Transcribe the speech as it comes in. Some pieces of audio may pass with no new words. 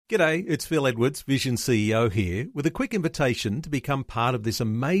G'day, it's Phil Edwards, Vision CEO here, with a quick invitation to become part of this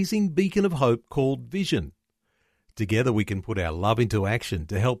amazing beacon of hope called Vision. Together we can put our love into action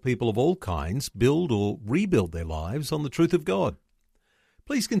to help people of all kinds build or rebuild their lives on the truth of God.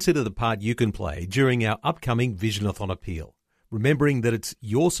 Please consider the part you can play during our upcoming Visionathon appeal, remembering that it's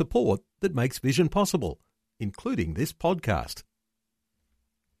your support that makes Vision possible, including this podcast.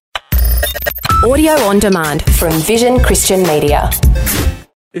 Audio on demand from Vision Christian Media.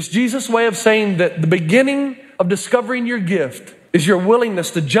 It's Jesus' way of saying that the beginning of discovering your gift is your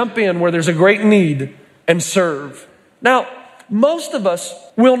willingness to jump in where there's a great need and serve. Now, most of us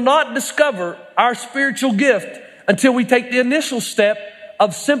will not discover our spiritual gift until we take the initial step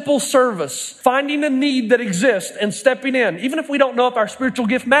of simple service, finding a need that exists and stepping in, even if we don't know if our spiritual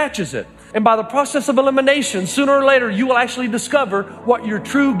gift matches it. And by the process of elimination, sooner or later, you will actually discover what your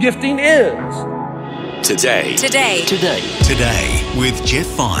true gifting is. Today with Jeff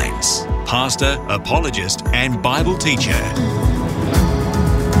Vines, pastor, apologist, and Bible teacher.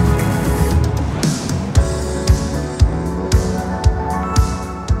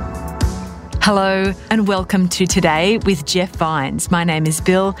 Hello and welcome to Today with Jeff Vines. My name is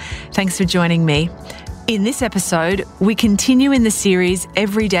Bill. Thanks for joining me. In this episode, we continue in the series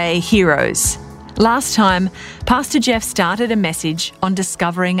Everyday Heroes. Last time, Pastor Jeff started a message on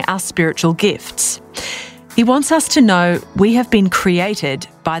discovering our spiritual gifts. He wants us to know we have been created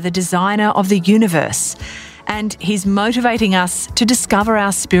by the designer of the universe, and he's motivating us to discover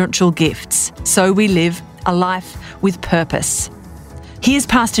our spiritual gifts so we live a life with purpose. Here's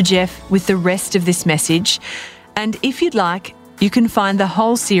Pastor Jeff with the rest of this message, and if you'd like, you can find the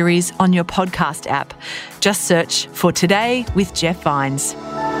whole series on your podcast app. Just search for Today with Jeff Vines.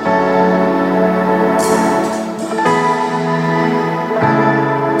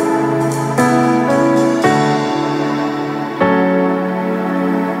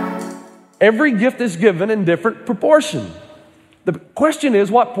 Every gift is given in different proportion. The question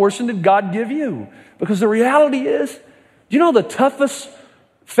is, what portion did God give you? Because the reality is, you know, the toughest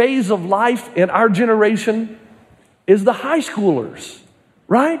phase of life in our generation is the high schoolers,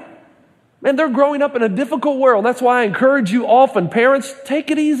 right? Man, they're growing up in a difficult world. That's why I encourage you often, parents, take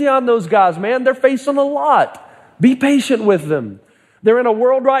it easy on those guys, man. They're facing a lot. Be patient with them. They're in a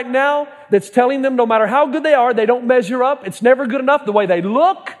world right now that's telling them no matter how good they are, they don't measure up. It's never good enough. The way they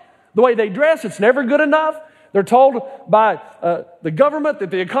look, the way they dress, it's never good enough. They're told by the government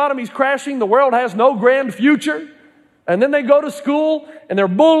that the economy's crashing, the world has no grand future. And then they go to school and they're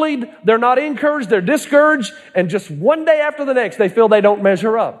bullied, they're not encouraged, they're discouraged, and just one day after the next, they feel they don't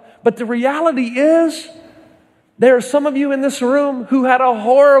measure up. But the reality is, there are some of you in this room who had a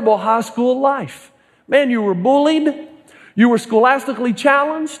horrible high school life. Man, you were bullied, you were scholastically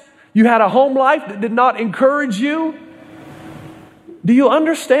challenged, you had a home life that did not encourage you. Do you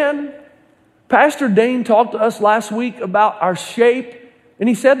understand? Pastor Dane talked to us last week about our shape, and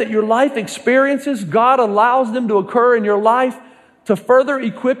he said that your life experiences, God allows them to occur in your life to further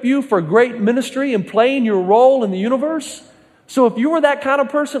equip you for great ministry and playing your role in the universe. So if you were that kind of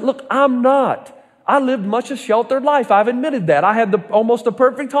person, look, I'm not. I lived much a sheltered life. I've admitted that. I had almost a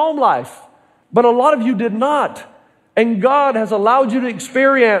perfect home life. But a lot of you did not. And God has allowed you to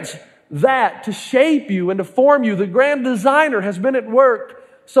experience that to shape you and to form you. The grand designer has been at work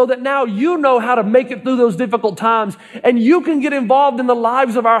so that now you know how to make it through those difficult times, and you can get involved in the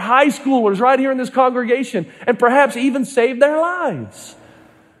lives of our high schoolers right here in this congregation and perhaps even save their lives.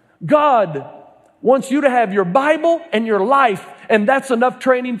 God wants you to have your Bible and your life, and that's enough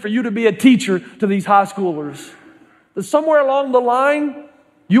training for you to be a teacher to these high schoolers. But somewhere along the line,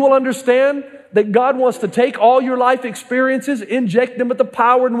 you will understand that God wants to take all your life experiences, inject them with the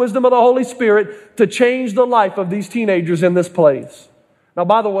power and wisdom of the Holy Spirit to change the life of these teenagers in this place. Now,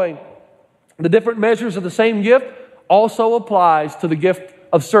 by the way, the different measures of the same gift also applies to the gift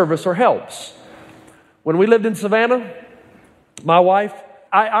of service or helps. When we lived in Savannah, my wife,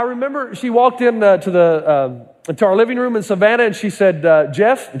 I remember she walked into our living room in Savannah and she said,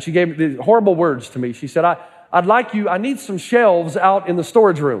 Jeff, and she gave these horrible words to me. She said, I need some shelves out in the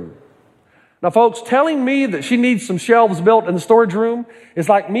storage room. Now, folks, telling me that she needs some shelves built in the storage room is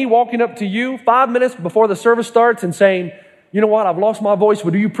like me walking up to you 5 minutes before the service starts and saying, you know what, I've lost my voice,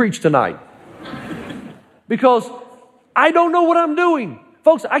 but do you preach tonight? Because I don't know what I'm doing.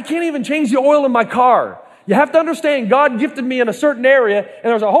 Folks, I can't even change the oil in my car. You have to understand, God gifted me in a certain area,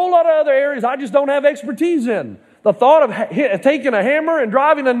 and there's a whole lot of other areas I just don't have expertise in. The thought of taking a hammer and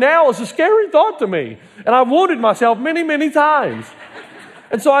driving a nail is a scary thought to me. And I've wounded myself many, many times.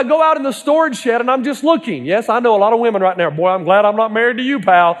 And so I go out in the storage shed and I'm just looking. Yes, I know a lot of women right now. Boy, I'm glad I'm not married to you,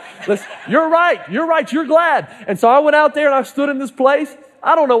 pal. Listen, you're right. You're glad. And so I went out there and I stood in this place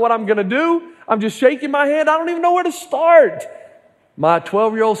I don't know what I'm going to do. I'm just shaking my head. I don't even know where to start. My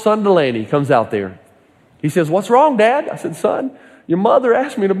 12-year-old son, Delaney, comes out there. He says, "What's wrong, Dad?" I said, "Son, your mother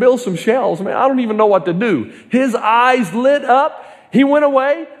asked me to build some shelves. Man, I don't even know what to do." His eyes lit up. He went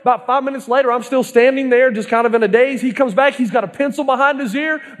away. About 5 minutes later, I'm still standing there, just kind of in a daze. He comes back. He's got a pencil behind his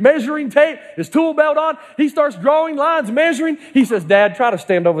ear, measuring tape, his tool belt on. He starts drawing lines, measuring. He says, "Dad, try to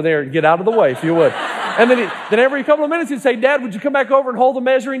stand over there and get out of the way if you would." And then every couple of minutes, he'd say, "Dad, would you come back over and hold the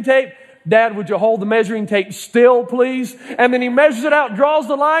measuring tape? Dad, would you hold the measuring tape still, please?" And then he measures it out, draws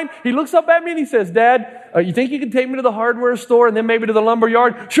the line. He looks up at me and he says, "Dad, you think you can take me to the hardware store and then maybe to the lumber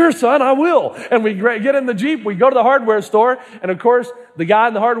yard?" "Sure, son, I will." And we get in the Jeep, we go to the hardware store, and of course, the guy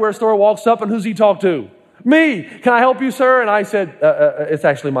in the hardware store walks up, and who's he talk to? "Me. Can I help you, sir?" And I said, "It's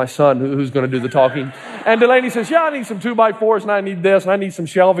actually my son who's going to do the talking." And Delaney says, "Yeah, I need some 2x4s, and I need this, and I need some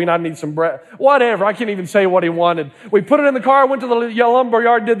shelving, I need some bread." Whatever. I can't even say what he wanted. We put it in the car, went to the lumber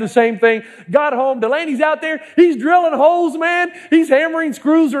yard, did the same thing. Got home. Delaney's out there. He's drilling holes, man. He's hammering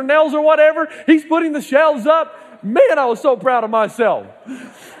screws or nails or whatever. He's putting the shelves up. Man, I was so proud of myself.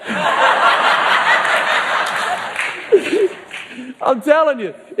 I'm telling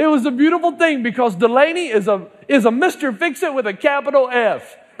you, it was a beautiful thing because Delaney is a Mr. Fix-It with a capital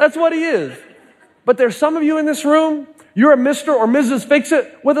F. That's what he is. But there's some of you in this room, you're a Mr. or Mrs.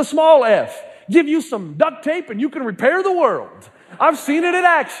 Fix-It with a small f. Give you some duct tape and you can repair the world. I've seen it in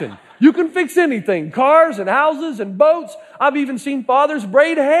action. You can fix anything, cars and houses and boats. I've even seen fathers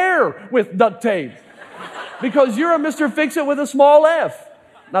braid hair with duct tape because you're a Mr. Fix-It with a small f.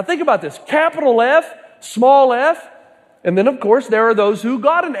 Now think about this, capital F, small f, and then, of course, there are those who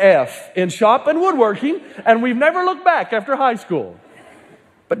got an F in shop and woodworking, and we've never looked back after high school.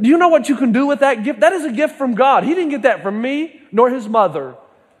 But do you know what you can do with that gift? That is a gift from God. He didn't get that from me, nor his mother.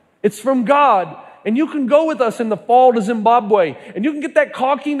 It's from God. And you can go with us in the fall to Zimbabwe, and you can get that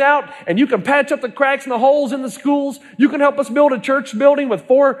caulking out, and you can patch up the cracks and the holes in the schools. You can help us build a church building with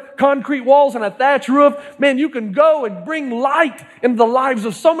 4 concrete walls and a thatch roof. Man, you can go and bring light into the lives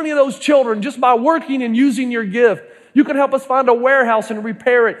of so many of those children just by working and using your gift. You can help us find a warehouse and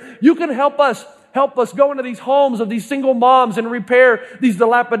repair it. You can help us go into these homes of these single moms and repair these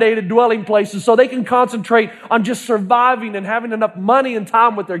dilapidated dwelling places so they can concentrate on just surviving and having enough money and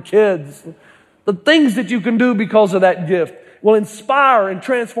time with their kids. The things that you can do because of that gift will inspire and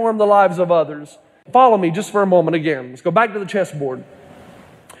transform the lives of others. Follow me just for a moment again. Let's go back to the chessboard.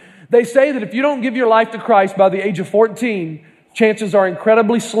 They say that if you don't give your life to Christ by the age of 14, chances are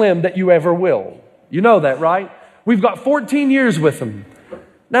incredibly slim that you ever will. You know that, right? We've got 14 years with him.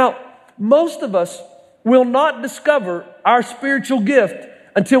 Now, most of us will not discover our spiritual gift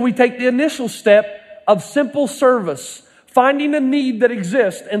until we take the initial step of simple service, finding a need that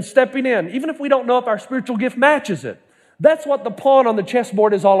exists and stepping in, even if we don't know if our spiritual gift matches it. That's what the pawn on the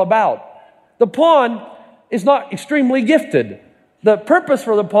chessboard is all about. The pawn is not extremely gifted. The purpose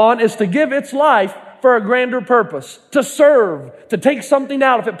for the pawn is to give its life for a grander purpose, to serve, to take something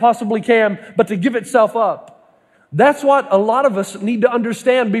out if it possibly can, but to give itself up. That's what a lot of us need to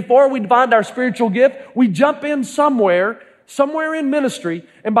understand. Before we find our spiritual gift, we jump in somewhere in ministry,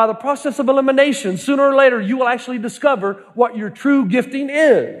 and by the process of elimination, sooner or later, you will actually discover what your true gifting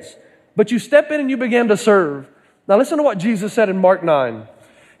is. But you step in and you begin to serve. Now listen to what Jesus said in Mark 9.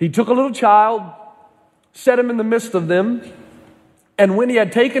 He took a little child, set him in the midst of them, and when he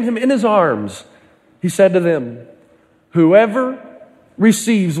had taken him in his arms, he said to them, "Whoever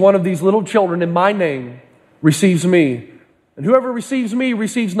receives one of these little children in my name receives me. And whoever receives me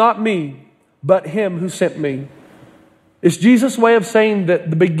receives not me, but him who sent me." It's Jesus' way of saying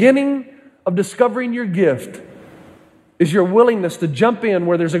that the beginning of discovering your gift is your willingness to jump in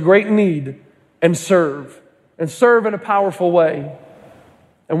where there's a great need and serve in a powerful way.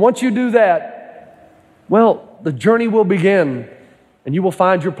 And once you do that, well, the journey will begin and you will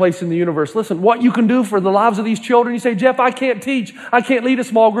find your place in the universe. Listen, what you can do for the lives of these children, you say, "Jeff, I can't teach. I can't lead a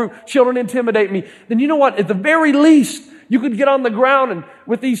small group. Children intimidate me." Then you know what? At the very least, you could get on the ground and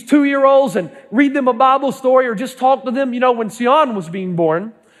with these 2-year-olds and read them a Bible story or just talk to them. You know, when Sion was being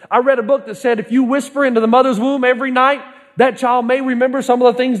born, I read a book that said if you whisper into the mother's womb every night, that child may remember some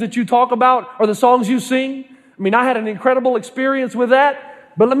of the things that you talk about or the songs you sing. I mean, I had an incredible experience with that.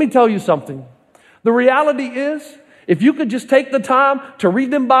 But let me tell you something. The reality is, if you could just take the time to read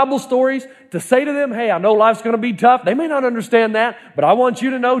them Bible stories, to say to them, "Hey, I know life's going to be tough." They may not understand that, but I want you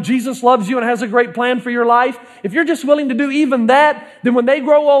to know Jesus loves you and has a great plan for your life. If you're just willing to do even that, then when they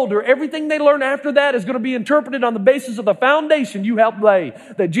grow older, everything they learn after that is going to be interpreted on the basis of the foundation you helped lay.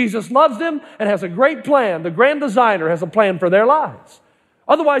 That Jesus loves them and has a great plan. The grand designer has a plan for their lives.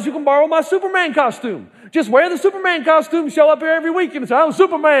 Otherwise, you can borrow my Superman costume. Just wear the Superman costume, show up here every weekend and say, I'm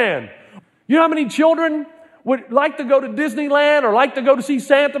Superman. You know how many children would like to go to Disneyland or like to go to see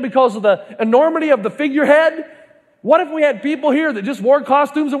Santa because of the enormity of the figurehead? What if we had people here that just wore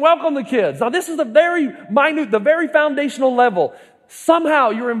costumes and welcomed the kids? Now, this is the very minute, the very foundational level. Somehow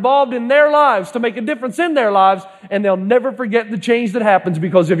you're involved in their lives to make a difference in their lives, and they'll never forget the change that happens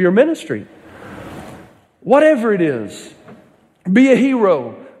because of your ministry. Whatever it is, be a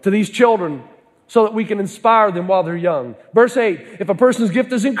hero to these children so that we can inspire them while they're young. Verse 8, if a person's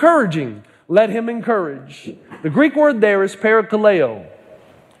gift is encouraging, let him encourage. The Greek word there is parakaleo.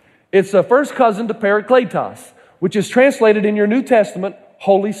 It's a first cousin to parakletos, which is translated in your New Testament,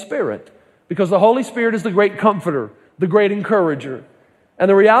 Holy Spirit, because the Holy Spirit is the great comforter, the great encourager. And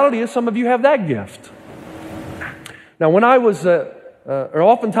the reality is some of you have that gift. Now, when I was, or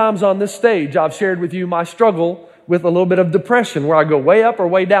oftentimes on this stage, I've shared with you my struggle with a little bit of depression where I go way up or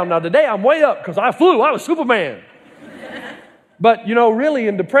way down. Now, today I'm way up because I flew. I was Superman. But, you know, really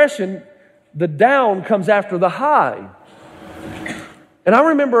in depression, the down comes after the high. And I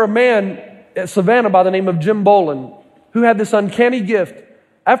remember a man at Savannah by the name of Jim Boland who had this uncanny gift.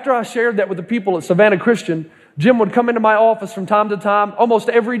 After I shared that with the people at Savannah Christian, Jim would come into my office from time to time, almost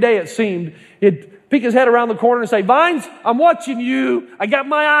every day it seemed. He'd peek his head around the corner and say, Vines, I'm watching you. I got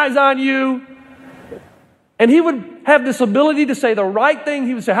my eyes on you. And he would have this ability to say the right thing.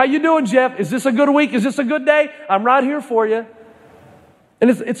 He would say, how you doing, Jeff? Is this a good week? Is this a good day? I'm right here for you.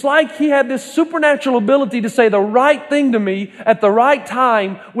 And it's like he had this supernatural ability to say the right thing to me at the right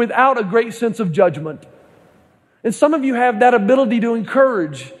time without a great sense of judgment. And some of you have that ability to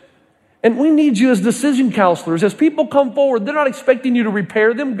encourage. And we need you as decision counselors. As people come forward, they're not expecting you to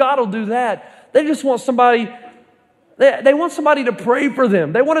repair them. God will do that. They just want somebody, they want somebody to pray for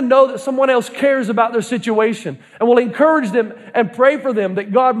them. They want to know that someone else cares about their situation and will encourage them and pray for them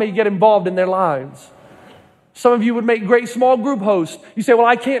that God may get involved in their lives. Some of you would make great small group hosts. You say, well,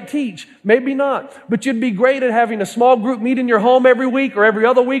 I can't teach. Maybe not. But you'd be great at having a small group meet in your home every week or every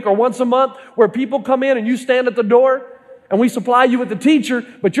other week or once a month where people come in and you stand at the door and we supply you with the teacher,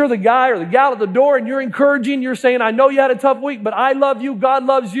 but you're the guy or the gal at the door and you're encouraging. You're saying, I know you had a tough week, but I love you. God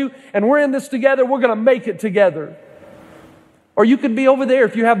loves you. And we're in this together. We're going to make it together. Or you could be over there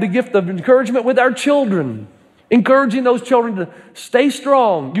if you have the gift of encouragement with our children. Encouraging those children to stay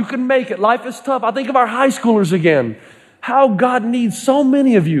strong. You can make it. Life is tough. I think of our high schoolers again. How God needs so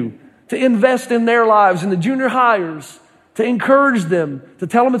many of you to invest in their lives, in the junior hires, to encourage them, to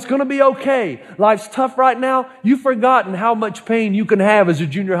tell them it's going to be okay. Life's tough right now. You've forgotten how much pain you can have as a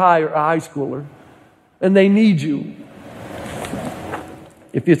junior high or a high schooler. And they need you.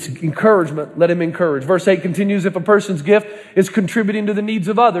 If it's encouragement, let him encourage. Verse 8 continues, if a person's gift is contributing to the needs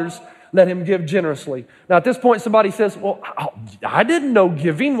of others, let him give generously. Now, at this point, somebody says, well, I didn't know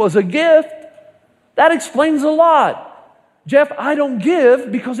giving was a gift. That explains a lot. Jeff, I don't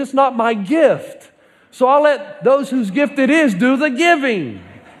give because it's not my gift. So I'll let those whose gift it is do the giving.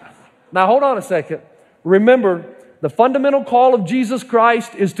 Now, hold on a second. Remember, the fundamental call of Jesus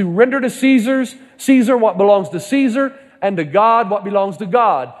Christ is to render to Caesar what belongs to Caesar, and to God what belongs to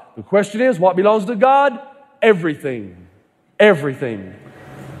God. The question is, what belongs to God? Everything. Everything.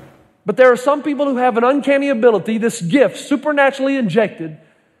 But there are some people who have an uncanny ability, this gift, supernaturally injected,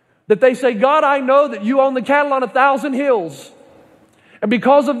 that they say, God, I know that you own the cattle on 1,000 hills. And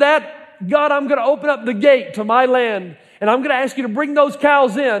because of that, God, I'm going to open up the gate to my land. And I'm going to ask you to bring those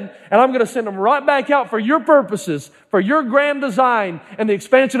cows in. And I'm going to send them right back out for your purposes, for your grand design and the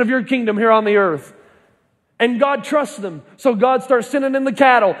expansion of your kingdom here on the earth. And God trusts them. So God starts sending in the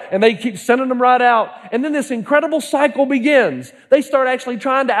cattle and they keep sending them right out. And then this incredible cycle begins. They start actually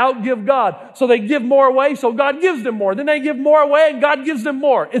trying to outgive God. So they give more away, so God gives them more. Then they give more away and God gives them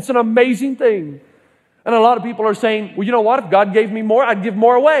more. It's an amazing thing. And a lot of people are saying, well, you know what? If God gave me more, I'd give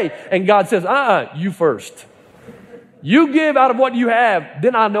more away. And God says, you first. You give out of what you have.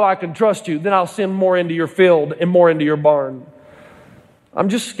 Then I know I can trust you. Then I'll send more into your field and more into your barn. I'm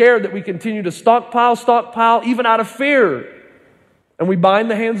just scared that we continue to stockpile, even out of fear. And we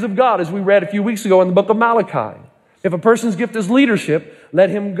bind the hands of God, as we read a few weeks ago in the book of Malachi. If a person's gift is leadership, let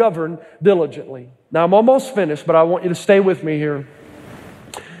him govern diligently. Now, I'm almost finished, but I want you to stay with me here.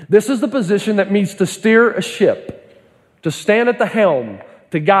 This is the position that means to steer a ship, to stand at the helm,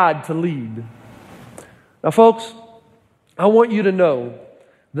 to guide, to lead. Now, folks, I want you to know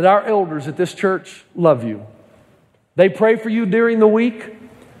that our elders at this church love you. They pray for you during the week.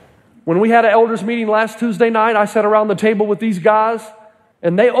 When we had an elders meeting last Tuesday night, I sat around the table with these guys,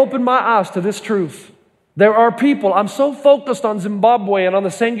 and they opened my eyes to this truth. There are people, I'm so focused on Zimbabwe and on the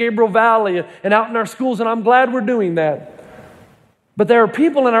San Gabriel Valley and out in our schools, and I'm glad we're doing that. But there are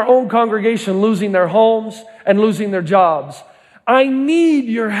people in our own congregation losing their homes and losing their jobs. I need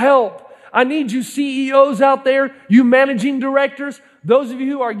your help. I need you CEOs out there, you managing directors, those of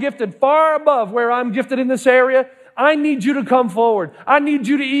you who are gifted far above where I'm gifted in this area. I need you to come forward. I need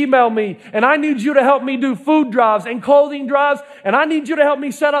you to email me, and I need you to help me do food drives and clothing drives, and I need you to help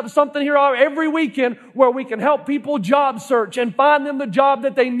me set up something here every weekend where we can help people job search and find them the job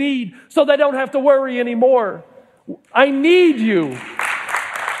that they need so they don't have to worry anymore. I need you.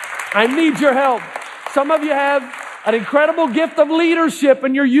 I need your help. Some of you have an incredible gift of leadership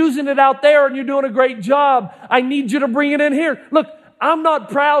and you're using it out there and you're doing a great job. I need you to bring it in here. Look, I'm not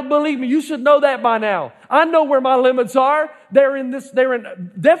proud, believe me. You should know that by now. I know where my limits are.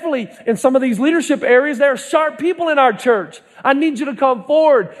 Definitely in some of these leadership areas, there are sharp people in our church. I need you to come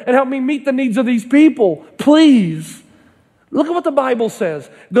forward and help me meet the needs of these people. Please. Look at what the Bible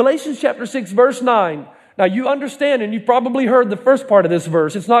says. Galatians chapter 6, verse 9. Now you understand, and you've probably heard the first part of this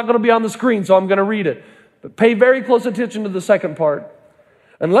verse. It's not going to be on the screen, so I'm going to read it. But pay very close attention to the second part.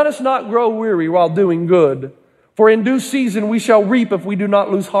 And let us not grow weary while doing good, for in due season we shall reap if we do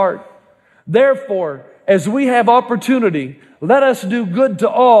not lose heart. Therefore, as we have opportunity, let us do good to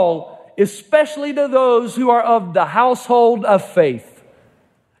all, especially to those who are of the household of faith.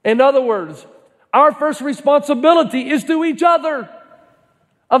 In other words, our first responsibility is to each other.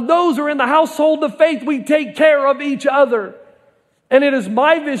 Of those who are in the household of faith, we take care of each other. And it is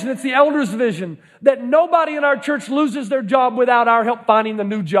my vision, it's the elders' vision, that nobody in our church loses their job without our help finding the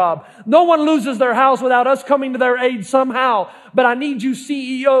new job. No one loses their house without us coming to their aid somehow. But I need you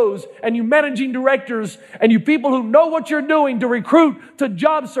CEOs and you managing directors and you people who know what you're doing to recruit, to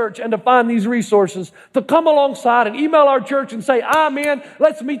job search, and to find these resources, to come alongside and email our church and say, "Amen,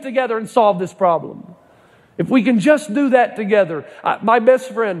 let's meet together and solve this problem." If we can just do that together. My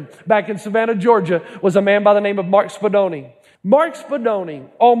best friend back in Savannah, Georgia, was a man by the name of Mark Spadoni. Mark Spadoni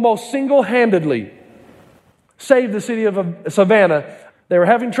almost single-handedly saved the city of Savannah. They were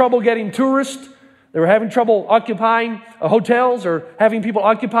having trouble getting tourists. They were having trouble occupying hotels or having people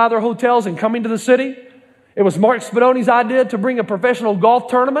occupy their hotels and coming to the city. It was Mark Spadoni's idea to bring a professional golf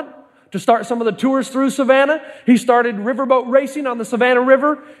tournament to start some of the tours through Savannah. He started riverboat racing on the Savannah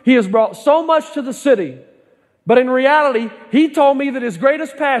River. He has brought so much to the city. But in reality, he told me that his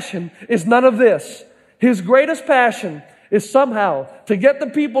greatest passion is none of this. His greatest passion is somehow to get the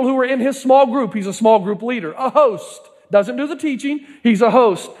people who are in his small group. He's a small group leader, a host. Doesn't do the teaching. He's a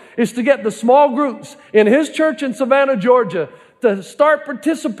host. Is to get the small groups in his church in Savannah, Georgia, to start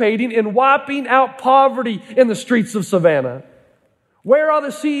participating in wiping out poverty in the streets of Savannah. Where are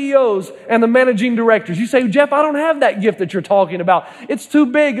the CEOs and the managing directors? You say, "Jeff, I don't have that gift that you're talking about. It's too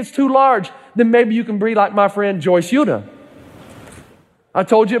big. It's too large." Then maybe you can be like my friend Joyce Yuta. I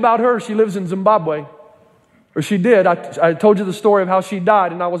told you about her. She lives in Zimbabwe. Or she did. I told you the story of how she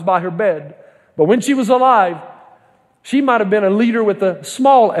died and I was by her bed. But when she was alive, she might have been a leader with a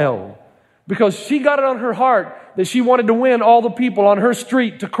small L, because she got it on her heart that she wanted to win all the people on her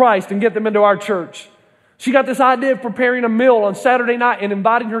street to Christ and get them into our church. She got this idea of preparing a meal on Saturday night and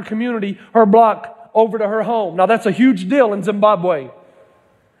inviting her community, her block, over to her home. Now that's a huge deal in Zimbabwe.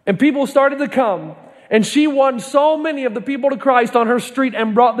 And people started to come. And she won so many of the people to Christ on her street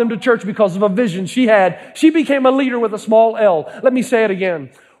and brought them to church because of a vision she had. She became a leader with a small L. Let me say it again.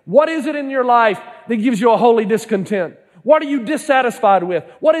 What is it in your life that gives you a holy discontent? What are you dissatisfied with?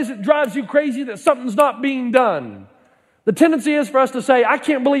 What is it drives you crazy that something's not being done? The tendency is for us to say, "I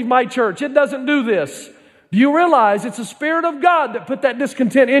can't believe my church. It doesn't do this." Do you realize it's the Spirit of God that put that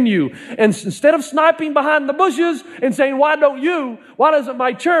discontent in you? And instead of sniping behind the bushes and saying, "Why don't you? Why doesn't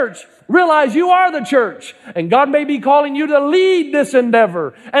my church?" Realize you are the church. And God may be calling you to lead this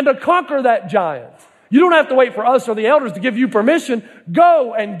endeavor and to conquer that giant. You don't have to wait for us or the elders to give you permission.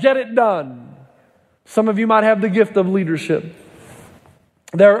 Go and get it done. Some of you might have the gift of leadership.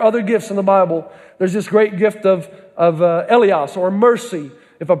 There are other gifts in the Bible. There's this great gift of Elios, or mercy.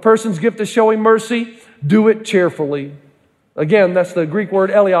 If a person's gift is showing mercy, do it cheerfully. Again, that's the Greek word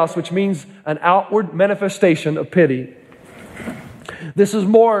Elios, which means an outward manifestation of pity. This is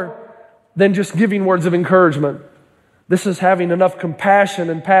more than just giving words of encouragement. This is having enough compassion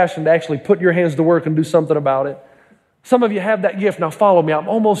and passion to actually put your hands to work and do something about it. Some of you have that gift. Now follow me. I'm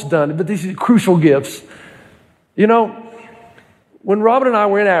almost done, but these are crucial gifts. You know, when Robin and I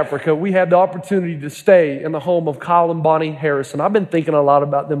were in Africa, we had the opportunity to stay in the home of Kyle and Bonnie Harrison. I've been thinking a lot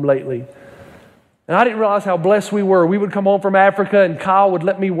about them lately. And I didn't realize how blessed we were. We would come home from Africa and Kyle would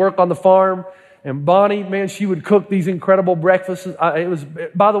let me work on the farm. And Bonnie, man, she would cook these incredible breakfasts.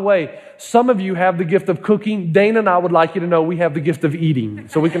 By the way, some of you have the gift of cooking. Dana and I would like you to know we have the gift of eating,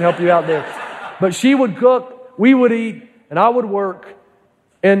 so we can help you out there. But she would cook, we would eat, and I would work.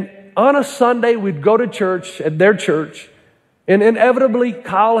 And on a Sunday, we'd go to church, at their church, and inevitably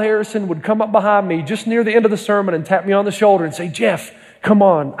Kyle Harrison would come up behind me just near the end of the sermon and tap me on the shoulder and say, Jeff, come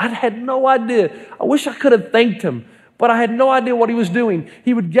on. I had no idea. I wish I could have thanked him, but I had no idea what he was doing.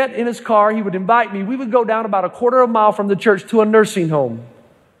 He would get in his car. He would invite me. We would go down about a quarter of a mile from the church to a nursing home.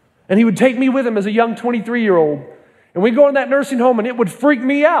 And he would take me with him as a young 23-year-old. And we'd go in that nursing home, and it would freak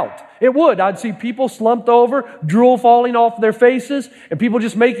me out. It would. I'd see people slumped over, drool falling off their faces, and people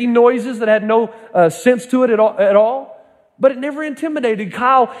just making noises that had no sense to it at all. But it never intimidated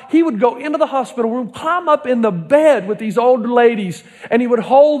Kyle. He would go into the hospital room, climb up in the bed with these old ladies, and he would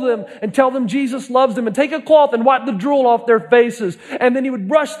hold them and tell them Jesus loves them, and take a cloth and wipe the drool off their faces. And then he would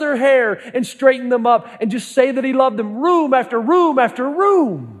brush their hair and straighten them up and just say that he loved them, room after room after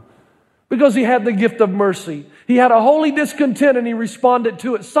room, because he had the gift of mercy. He had a holy discontent, and he responded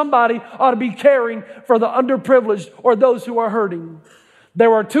to it. Somebody ought to be caring for the underprivileged or those who are hurting.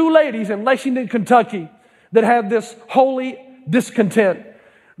 There were two ladies in Lexington, Kentucky that had this holy discontent.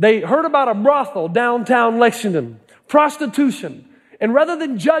 They heard about a brothel downtown Lexington, prostitution. And rather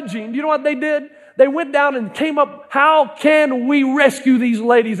than judging, you know what they did? They went down and came up, how can we rescue these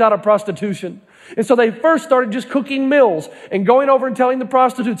ladies out of prostitution? And so they first started just cooking meals and going over and telling the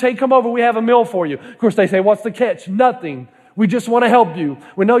prostitutes, hey, come over, we have a meal for you. Of course, they say, what's the catch? Nothing. We just want to help you.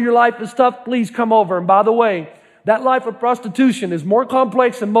 We know your life is tough. Please come over. And by the way, that life of prostitution is more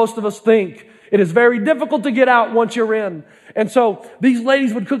complex than most of us think. It is very difficult to get out once you're in. And so these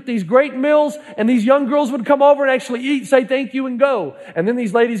ladies would cook these great meals, and these young girls would come over and actually eat, say thank you, and go. And then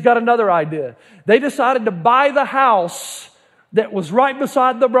these ladies got another idea. They decided to buy the house that was right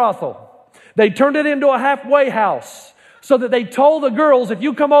beside the brothel. They turned it into a halfway house so that they told the girls, if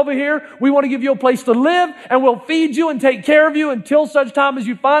you come over here, we want to give you a place to live, and we'll feed you and take care of you until such time as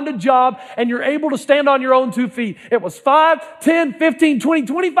you find a job and you're able to stand on your own 2 feet. It was 5, 10, 15, 20,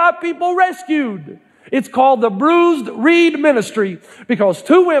 25 people rescued. It's called the Bruised Reed Ministry because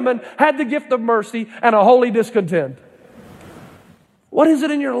 2 women had the gift of mercy and a holy discontent. What is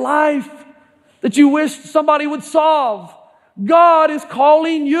it in your life that you wish somebody would solve? God is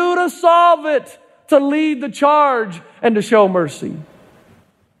calling you to solve it, to lead the charge, and to show mercy.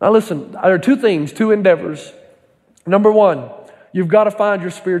 Now listen, there are 2 things, 2 endeavors. Number 1, you've got to find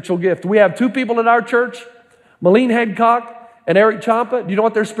your spiritual gift. We have 2 people in our church, Malene Hadcock and Eric Champa. Do you know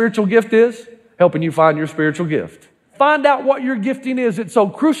what their spiritual gift is? Helping you find your spiritual gift. Find out what your gifting is. It's so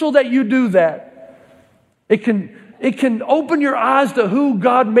crucial that you do that. It can open your eyes to who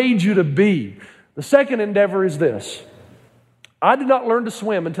God made you to be. The second endeavor is this. I did not learn to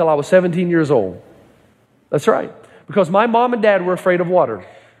swim until I was 17 years old. That's right. Because my mom and dad were afraid of water,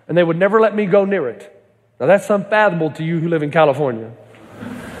 and they would never let me go near it. Now that's unfathomable to you who live in California.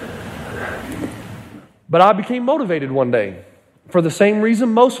 But I became motivated one day for the same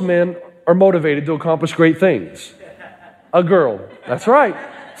reason most men are motivated to accomplish great things. A girl. That's right.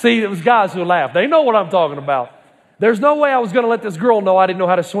 See, it was guys who laughed. They know what I'm talking about. There's no way I was going to let this girl know I didn't know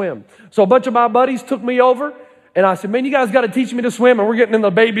how to swim. So a bunch of my buddies took me over, and I said, man, you guys got to teach me to swim. And we're getting in the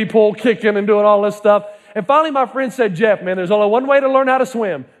baby pool, kicking and doing all this stuff. And finally, my friend said, Jeff, man, there's only one way to learn how to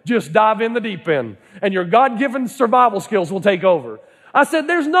swim. Just dive in the deep end. And your God-given survival skills will take over. I said,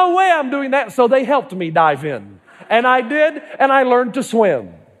 there's no way I'm doing that. So they helped me dive in. And I did, and I learned to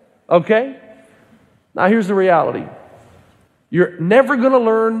swim. Okay? Now, here's the reality. You're never going to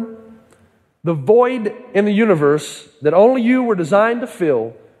learn the void in the universe that only you were designed to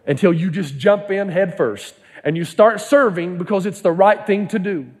fill until you just jump in head first. And you start serving because it's the right thing to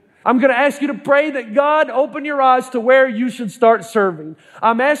do. I'm going to ask you to pray that God open your eyes to where you should start serving.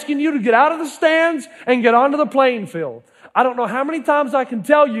 I'm asking you to get out of the stands and get onto the playing field. I don't know how many times I can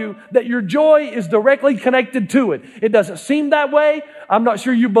tell you that your joy is directly connected to it. It doesn't seem that way. I'm not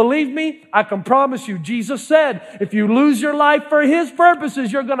sure you believe me. I can promise you, Jesus said, if you lose your life for His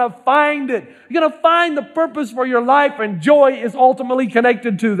purposes, you're going to find it. You're going to find the purpose for your life, and joy is ultimately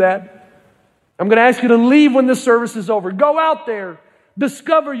connected to that. I'm going to ask you to leave when this service is over. Go out there.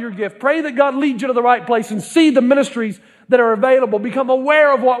 Discover your gift. Pray that God leads you to the right place and see the ministries that are available. Become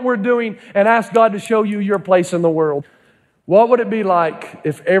aware of what we're doing and ask God to show you your place in the world. What would it be like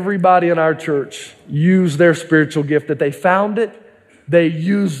if everybody in our church used their spiritual gift, that they found it, they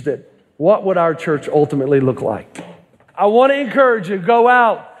used it? What would our church ultimately look like? I want to encourage you, go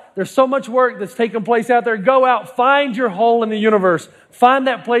out. There's so much work that's taking place out there. Go out, find your hole in the universe. Find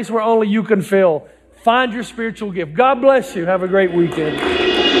that place where only you can fill. Find your spiritual gift. God bless you. Have a great weekend.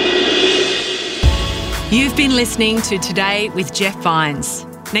 You've been listening to Today with Jeff Vines.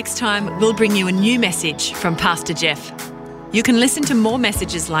 Next time, we'll bring you a new message from Pastor Jeff. You can listen to more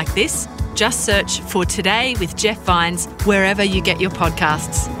messages like this Just search for Today with Jeff Vines wherever you get your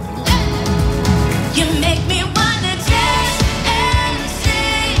podcasts. You make me wanna dance and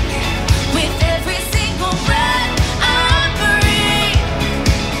sing with every single breath I breathe.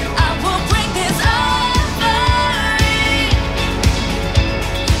 I will bring this offering.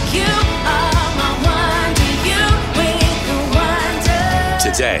 You are my wonder, you bring the wonder.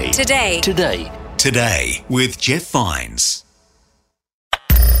 Today with Jeff Vines.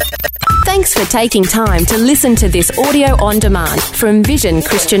 Thanks for taking time to listen to this audio on demand from Vision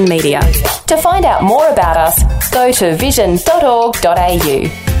Christian Media. To find out more about us, go to vision.org.au.